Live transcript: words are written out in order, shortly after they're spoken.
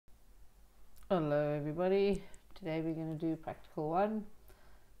Hello everybody, today we're going to do practical 1.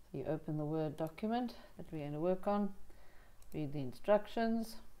 So you open the Word document that we're going to work on, read the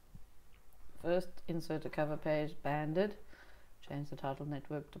instructions. First, insert a cover page, banded, change the title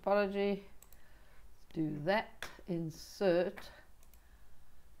network topology. Do that, insert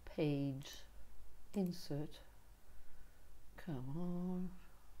page, insert, come on,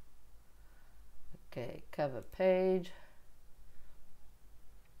 okay, cover page.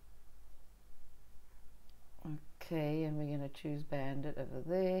 Okay, and we're going to choose banded over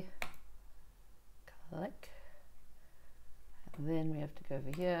there, click, and then we have to go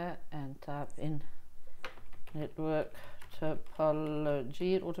over here and type in network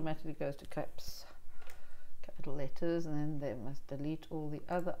topology. It automatically goes to capital letters, and then they must delete all the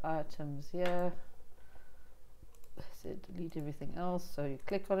other items here. I said delete everything else, so you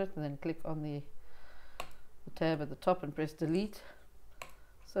click on it and then click on the tab at the top and press delete.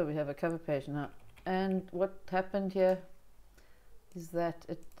 So we have a cover page now. And what happened here is that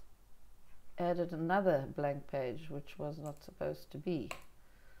it added another blank page which was not supposed to be.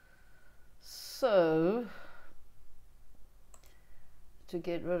 So to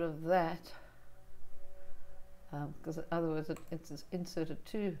get rid of that, because otherwise it's inserted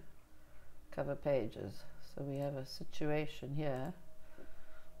 2 cover pages, so we have a situation here,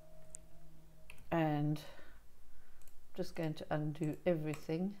 and I'm just going to undo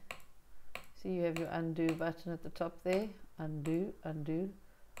everything. See, you have your undo button at the top there. Undo, undo,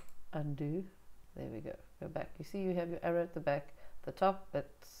 undo. There we go. Go back. You see you have your arrow at the back, the top,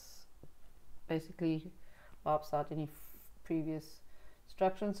 that's basically wipes out any previous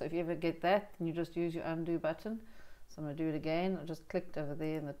instructions. So if you ever get that, then you just use your undo button. So I'm going to do it again. I just clicked over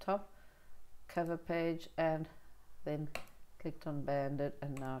there in the top, cover page, and then clicked on banded,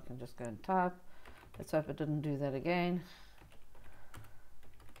 and now I can just go and type. Let's hope it didn't do that again.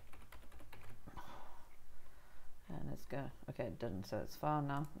 And let's go. Okay, it didn't, so it's fine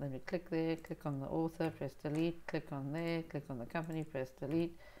now. Then we click there, click on the author, press delete, click on there, click on the company, press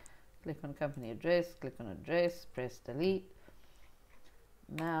delete, click on company address, click on address, press delete.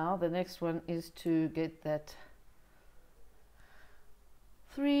 Now the next one is to get that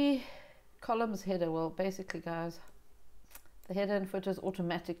 3 columns header. Well, basically guys, the header and footer is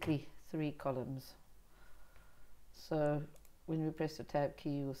automatically 3 columns. So when we press the tab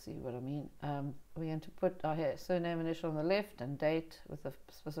key, you'll see what I mean. We're going to put our surname initial on the left and date with a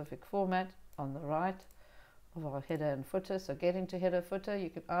specific format on the right of our header and footer. So getting to header footer, you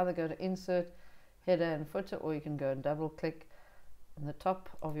can either go to insert header and footer, or you can go and double click on the top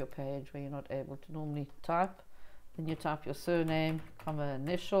of your page where you're not able to normally type. Then you type your surname, comma,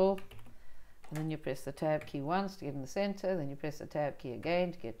 initial, and then you press the tab key once to get in the center, then you press the tab key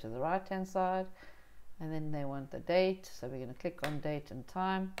again to get to the right hand side. And then they want the date, so we're going to click on date and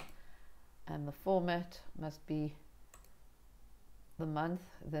time, and the format must be the month,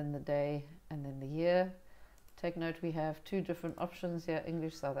 then the day, and then the year. Take note, we have 2 different options here,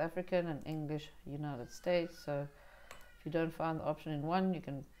 English South African and English United States. So if you don't find the option in one, you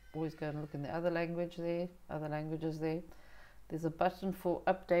can always go and look in the other language there, other languages there. There's a button for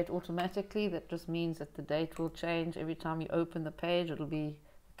update automatically. That just means that the date will change every time you open the page. It'll be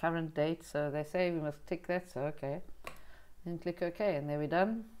current date, so they say we must tick that, so okay, then click OK, and there we're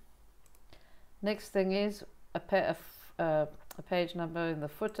done. Next thing is a page number in the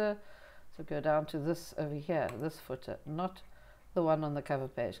footer, so go down to this over here, this footer, not the one on the cover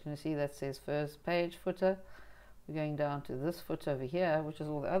page. Can you see that says first page footer? We're going down to this footer over here, which is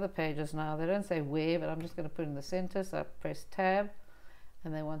all the other pages now. They don't say where, but I'm just going to put in the center, so I press tab,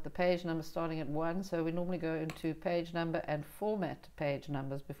 and they want the page number starting at 1, so we normally go into page number and format page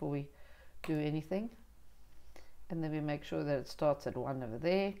numbers before we do anything, and then we make sure that it starts at 1 over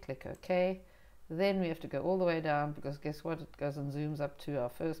there. Click OK. Then we have to go all the way down, because guess what, it goes and zooms up to our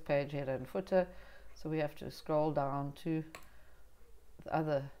first page header and footer, so we have to scroll down to the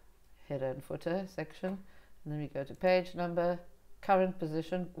other header and footer section, and then we go to page number, current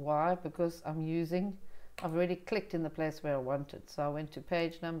position. Why? Because I've already clicked in the place where I want it. So I went to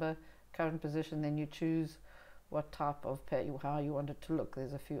page number, current position, then you choose what type of page, how you want it to look.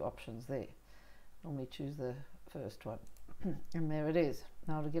 There's a few options there. Normally choose the first one. And there it is.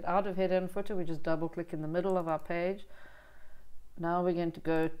 Now to get out of header and footer, we just double click in the middle of our page. Now we're going to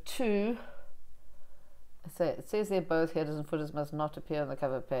go to, it says there both headers and footers must not appear on the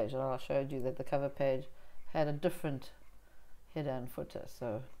cover page, and I showed you that the cover page had a different header and footer,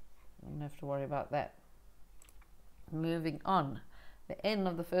 so you don't have to worry about that. Moving on, the end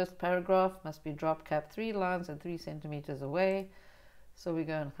of the first paragraph must be drop cap 3 lines and 3 centimeters away. So we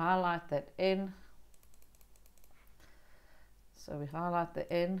go and highlight that N. So we highlight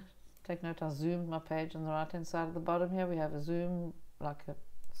the N, Take note I zoomed my page on the right hand side of the bottom here. We have a zoom, like a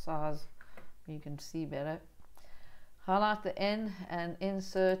size you can see better. Highlight the N and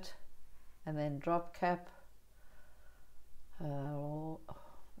insert, and then drop cap.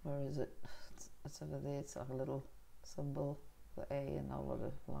 Where is it? It's over there. It's like a little symbol, the A, and a lot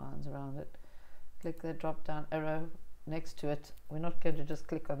of lines around it. Click the drop down arrow next to it. We're not going to just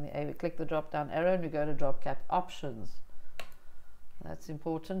click on the A. We click the drop down arrow and we go to drop cap options. That's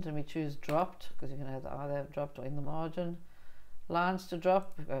important, and we choose dropped because you can either have dropped or in the margin. Lines to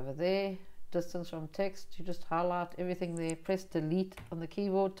drop over there. Distance from text, you just highlight everything there, press delete on the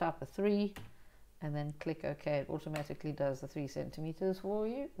keyboard, type a 3, and then click OK. It automatically does the 3 centimeters for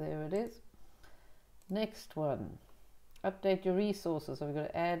you. There it is. Next one, update your resources. So we're going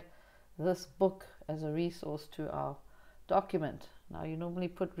to add this book as a resource to our document. Now you normally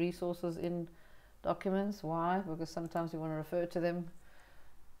put resources in documents. Why? Because sometimes you want to refer to them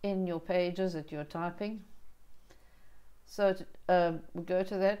in your pages that you're typing. So we go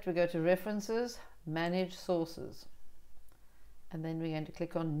to that, we go to references, manage sources, and then we're going to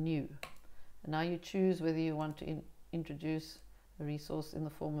click on new. And now you choose whether you want to introduce a resource in the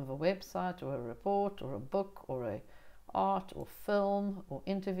form of a website or a report or a book or a art or film or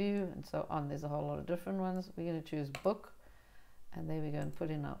interview and so on. There's a whole lot of different ones. We're going to choose book, and there we go and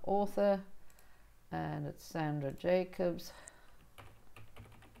put in our author, and it's Sandra Jacobs.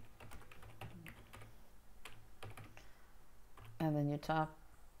 And then you type,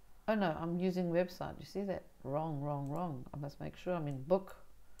 oh no, I'm using website. You see that? Wrong. I must make sure I'm in book.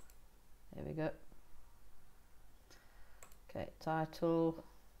 There we go. Okay, title,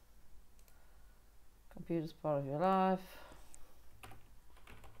 computer's part of your life.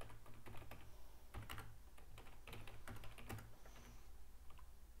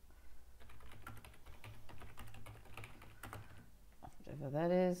 Whatever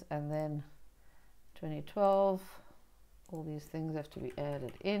that is, and then 2012. All these things have to be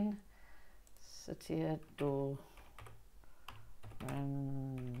added in. Satya Door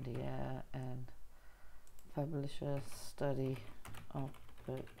Randia and publisher study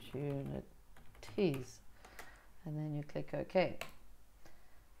opportunities. And then you click OK.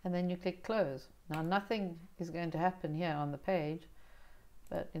 And then you click close. Now nothing is going to happen here on the page,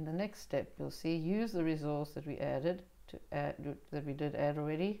 but in the next step you'll see use the resource that we added to add, that we did add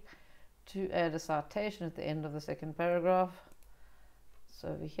already, to add a citation at the end of the second paragraph. So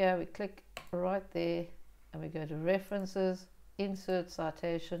over here we click right there and we go to references, insert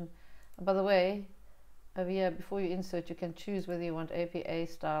citation. And by the way, over here before you insert you can choose whether you want APA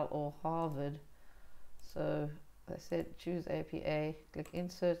style or Harvard. So they said choose APA, click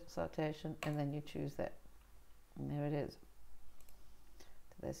insert citation, and then you choose that. And there it is.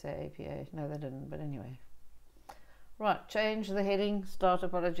 Did they say APA? No, they didn't, but anyway. Right, change the heading, start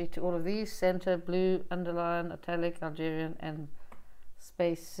apology to all of these, center, blue, underline, italic, Algerian, and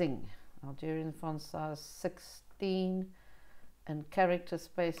spacing. Algerian font size 16 and character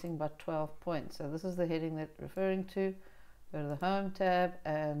spacing by 12 points. So this is the heading that we're referring to. Go to the home tab,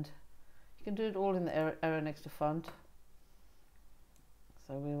 and you can do it all in the arrow next to font.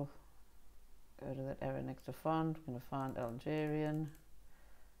 So we'll go to that arrow next to font. We're going to find Algerian.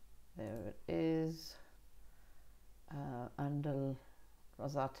 There it is.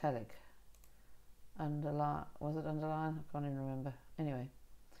 Was italic, underline, was it underline? I can't even remember. Anyway,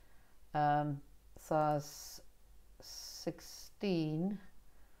 size 16,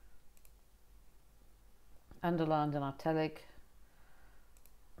 underlined in italic,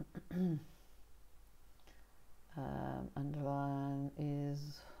 underline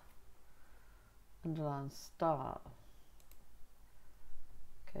is underline star.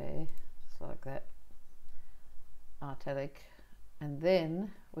 Okay, just like that. Italic, and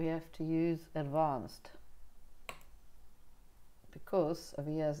then we have to use advanced because over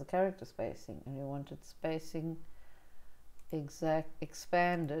here is the character spacing, and we wanted spacing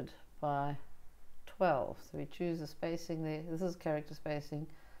expanded by 12. So we choose the spacing there. This is character spacing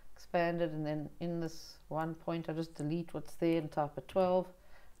expanded, and then in this one point I just delete what's there and type a 12,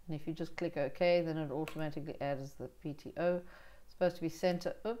 and if you just click OK, then it automatically adds the PTO. It's supposed to be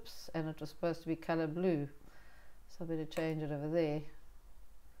center, oops, and it was supposed to be color blue. So I better change it over there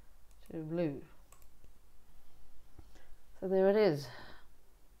to blue. So there it is.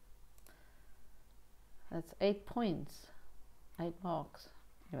 That's 8 points, 8 marks.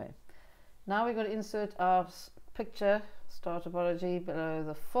 Anyway, now we've got to insert our picture, start apology, below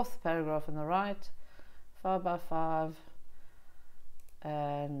the 4th paragraph on the right, 5 by 5,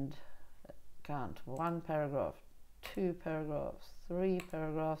 and count 1 paragraph, 2 paragraphs, 3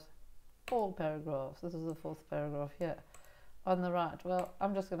 paragraphs, 4 paragraphs. This is the 4th paragraph here. on the right? Well,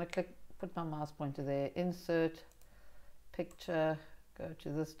 I'm just going to put my mouse pointer there, insert picture, go to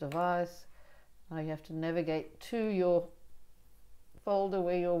this device. Now you have to navigate to your folder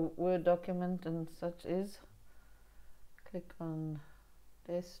where your Word document and such is. Click on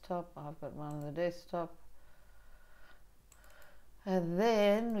desktop. I've got one on the desktop. And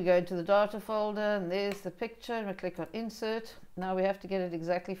then we go into the data folder, and there's the picture, and we click on insert. Now we have to get it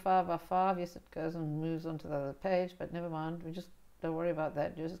exactly 5 by 5. Yes, it goes and moves onto the other page, but never mind. We just don't worry about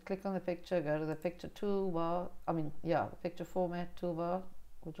that. You just click on the picture, go to the picture toolbar. The picture format toolbar,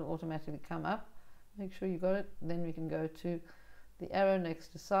 which will automatically come up. Make sure you got it. Then we can go to the arrow next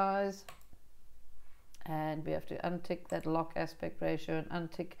to size, and we have to untick that lock aspect ratio and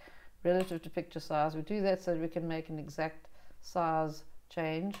untick relative to picture size. We do that so that we can make an exact size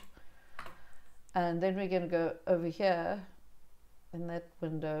change. And then we're going to go over here in that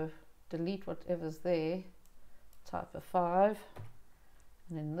window, delete whatever's there, type a 5,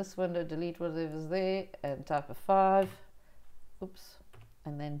 and in this window delete whatever's there and type a 5. Oops.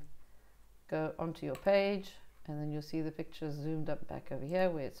 And then go onto your page, and then you'll see the picture zoomed up back over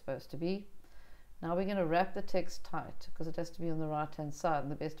here where it's supposed to be. Now we're going to wrap the text tight because it has to be on the right hand side,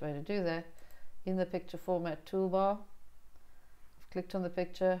 and the best way to do that, in the picture format toolbar, I've clicked on the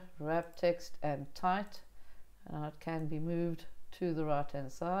picture, wrap text and tight, and now it can be moved to the right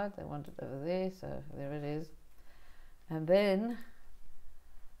hand side. They want it over there, so there it is. And then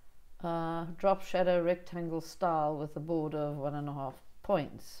drop shadow rectangle style with a border of 1.5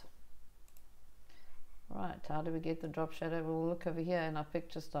 points. Right, how do we get the drop shadow? We'll look over here in our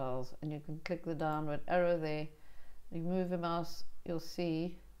picture styles, and you can click the downward arrow there. You move your mouse, you'll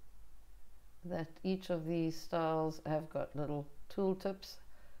see that each of these styles have got little tooltips.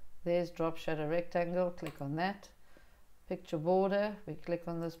 There's drop shadow rectangle, click on that. Picture border, we click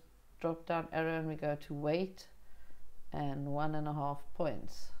on this drop down arrow and we go to weight and 1.5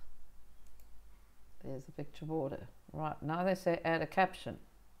 points. There's the picture border. Right, now they say add a caption.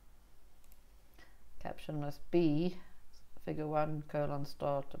 Caption must be figure 1 :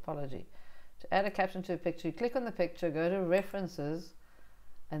 star topology. To add a caption to a picture, you click on the picture, go to references,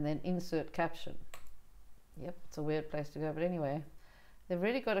 and then insert caption. Yep, it's a weird place to go, but anyway, they've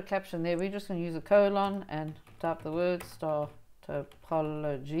already got a caption there. We're just going to use a colon and type the word star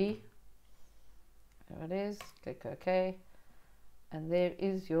topology. There it is. Click OK, and there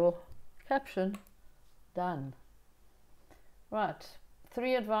is your caption done. Right.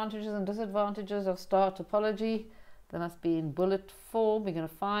 3 advantages and disadvantages of star topology. They must be in bullet form. We're going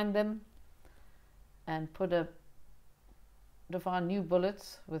to find them and define new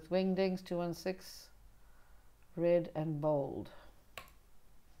bullets with wingdings 216, red and bold.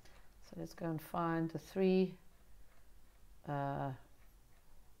 So let's go and find the 3. Where's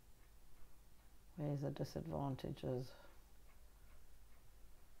the disadvantages?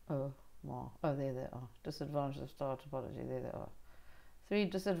 Oh, there they are. Disadvantages of star topology. There they are. 3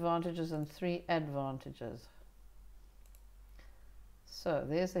 disadvantages and 3 advantages. So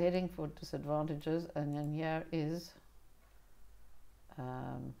there's the heading for disadvantages, and then here is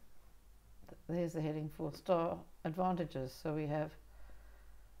there's the heading for star advantages. So we have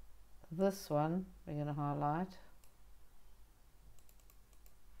this one we're going to highlight,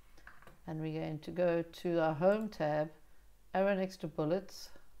 and we're going to go to our home tab, arrow next to bullets,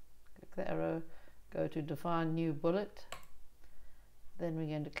 click the arrow, go to define new bullet. Then we're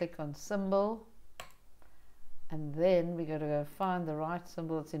going to click on symbol, and then we're going to go find the right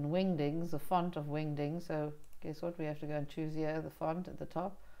symbol. It's in Wingdings, the font of Wingdings. So guess what? We have to go and choose here the font at the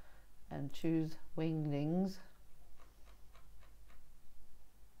top and choose Wingdings.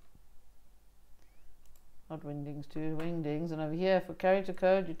 Not Wingdings 2, Wingdings. And over here for character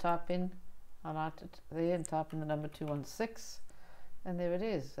code, you type in, highlight it there and type in the number 216, and there it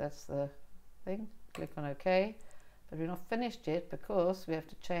is. That's the thing. Click on OK. But we're not finished yet because we have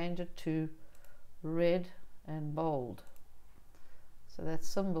to change it to red and bold. So that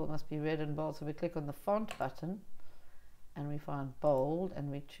symbol must be red and bold. So we click on the font button and we find bold, and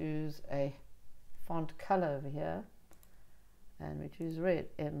we choose a font color over here and we choose red,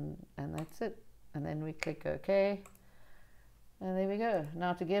 and that's it. And then we click OK, and there we go.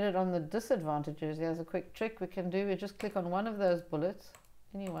 Now to get it on the disadvantages, there's a quick trick we can do. We just click on one of those bullets,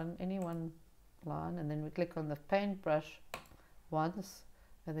 any one line, and then we click on the paintbrush once,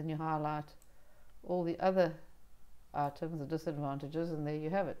 and then you highlight all the other items, the disadvantages, and there you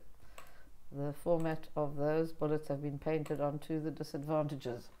have it. The format of those bullets have been painted onto the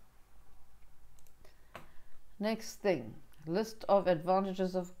disadvantages. Next thing, list of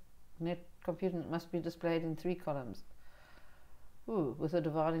advantages of net computing must be displayed in 3 columns. with a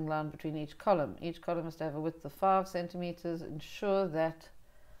dividing line between each column. Each column must have a width of 5 centimeters. Ensure that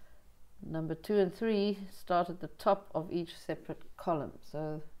number 2 and 3 start at the top of each separate column.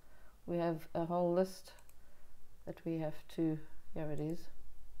 So we have a whole list that we have to, here it is,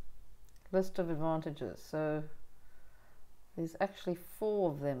 list of advantages. So there's actually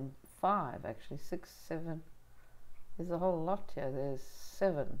 4 of them, 5 actually, 6, 7, there's a whole lot here, there's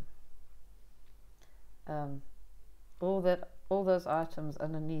 7. All those items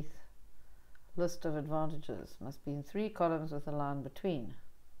underneath list of advantages must be in 3 columns with a line between,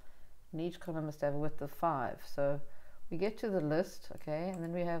 and each column must have a width of 5. So we get to the list, okay, and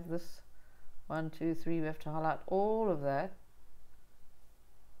then we have this 1, 2, 3, we have to highlight all of that,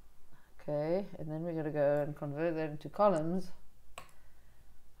 okay, and then we're going to go and convert that into columns.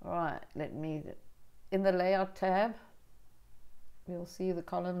 Alright, in the layout tab we'll see the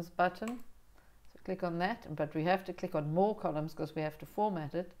columns button, so click on that, but we have to click on more columns because we have to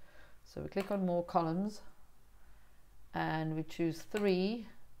format it. So we click on more columns and we choose 3,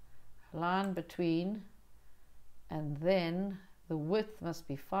 line between, and then the width must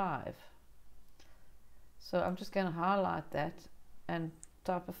be 5. So I'm just going to highlight that and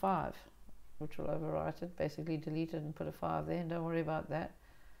type a 5, which will overwrite it, basically delete it and put a 5 there, and don't worry about that.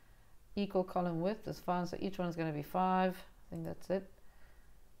 Equal column width is fine, so each one's going to be 5. I think that's it.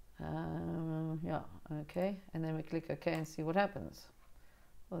 Yeah, okay, and then we click OK and see what happens.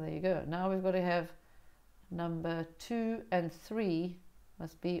 Well, there you go. Now we've got to have number 2 and 3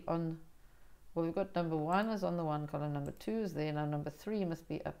 must be on, well, we've got number 1 is on the 1 column, number 2 is there, now number 3 must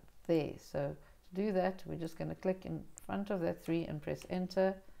be up there. So to do that, we're just going to click in front of that 3 and press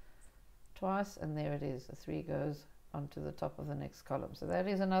enter twice, and there it is. The 3 goes onto the top of the next column. So that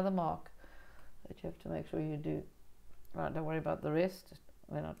is another mark that you have to make sure you do. Right, don't worry about the rest.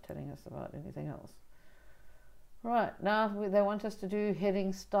 They're not telling us about anything else. Right, now they want us to do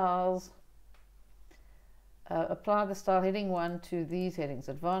heading styles. Apply the style heading 1 to these headings: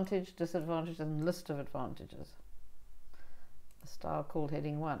 advantage, disadvantage, and list of advantages. A style called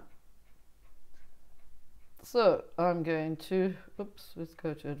heading 1. So I'm going to, let's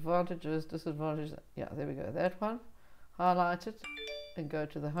go to advantages, disadvantages. Yeah, there we go, that one. Highlight it and go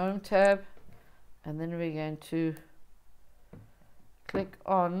to the home tab, and then we're going to click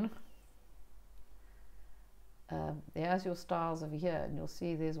on there's your styles over here, and you'll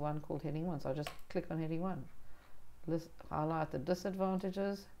see there's one called heading 1. So I'll just click on heading 1, highlight the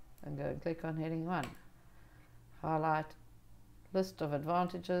disadvantages and go and click on heading 1, highlight list of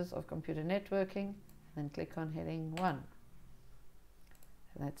advantages of computer networking, then click on heading 1,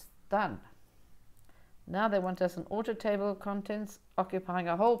 and that's done. Now they want us an auto table of contents occupying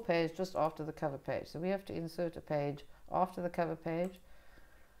a whole page just after the cover page. So we have to insert a page after the cover page.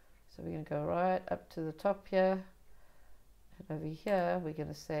 So we're going to go right up to the top here, and over here we're going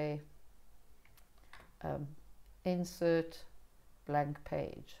to say insert blank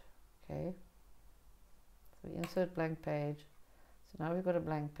page. Okay, so we insert blank page. So now we've got a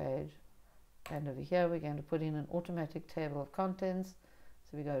blank page, and over here we're going to put in an automatic table of contents.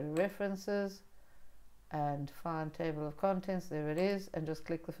 So we go to references and find table of contents. There it is, and just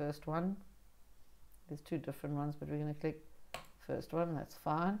click the first one. There's 2 different ones, but we're going to click first one. That's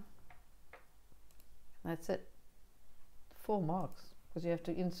fine. That's it. 4 marks, because you have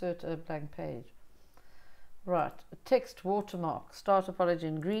to insert a blank page. Right, a text watermark, start topology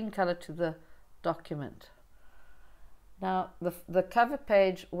in green color to the document. Now the cover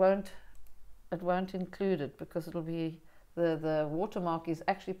page won't include it, because it'll be the watermark is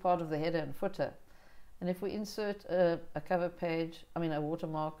actually part of the header and footer. And if we insert a cover page, a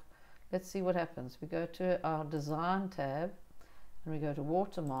watermark, let's see what happens. We go to our design tab and we go to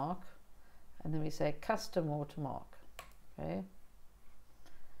watermark, and then we say custom watermark. Okay,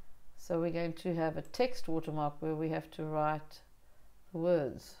 so we're going to have a text watermark where we have to write the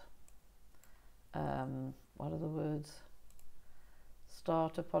words. What are the words? Star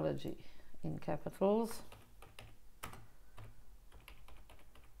topology in capitals.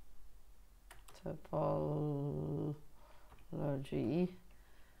 Topology,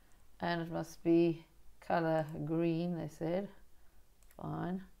 and it must be color green, they said.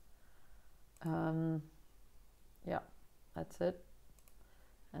 Fine. Yeah, that's it.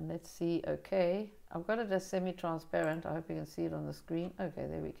 And let's see. Okay, I've got it as semi-transparent. I hope you can see it on the screen. Okay,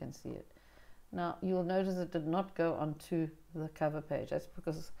 there we can see it. Now you'll notice it did not go onto the cover page. That's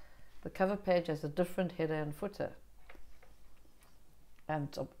because the cover page has a different header and footer, and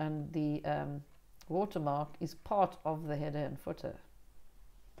the watermark is part of the header and footer.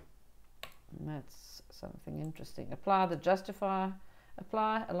 And that's something interesting. Apply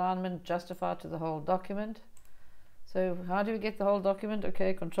alignment justify to the whole document. So how do we get the whole document?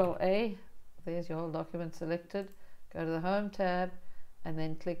 Okay, Control A, there's your whole document selected. Go to the Home tab and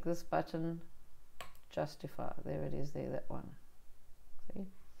then click this button, Justify. There it is there, that one. See?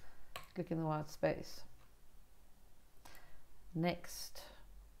 Click in the white space. Next.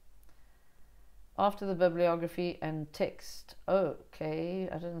 After the bibliography and text. Okay,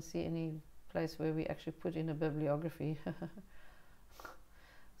 I didn't see any place where we actually put in a bibliography.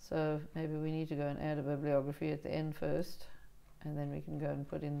 So maybe we need to go and add a bibliography at the end first, and then we can go and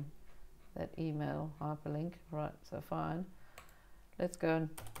put in that email hyperlink. Right, so fine. Let's go and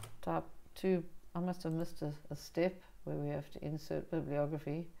type two. I must have missed a step where we have to insert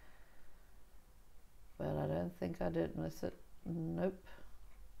bibliography, but I don't think I did miss it. Nope.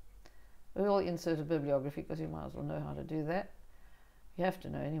 We will insert a bibliography because you might as well know how to do that. You have to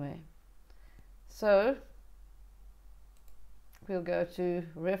know anyway. So we'll go to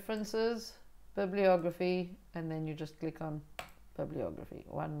References, Bibliography, and then you just click on Bibliography,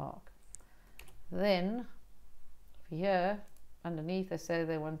 one mark. Then here underneath they say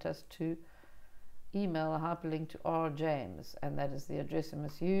they want us to email a hyperlink to R. James, and that is the address you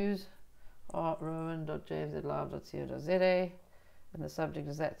must use, rowan.james@live.co.za, and the subject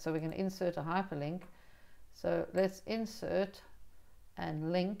is that. So we can insert a hyperlink. So let's insert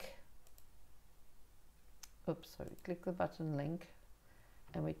and link. Oops, sorry, click the button link,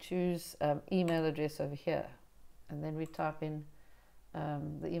 and we choose email address over here, and then we type in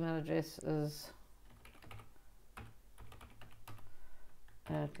the email address is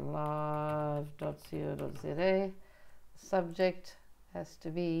at live.co.za. Subject has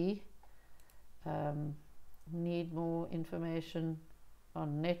to be need more information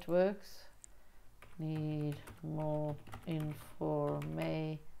on networks, need more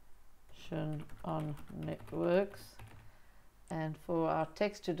information on networks. And for our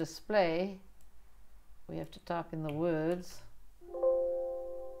text to display, we have to type in the words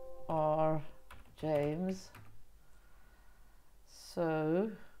R. James.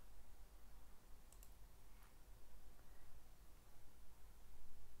 So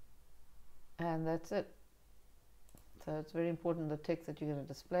and that's it. So it's very important, the text that you're going to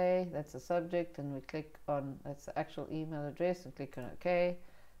display, that's the subject, and we click on, that's the actual email address, and click on OK,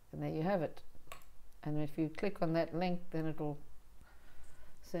 and there you have it. And if you click on that link, then it will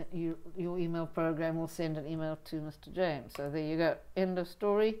send you, your email program will send an email to Mr. James. So there you go, end of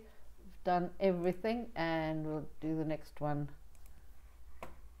story. We've done everything, and we'll do the next one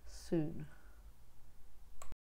soon.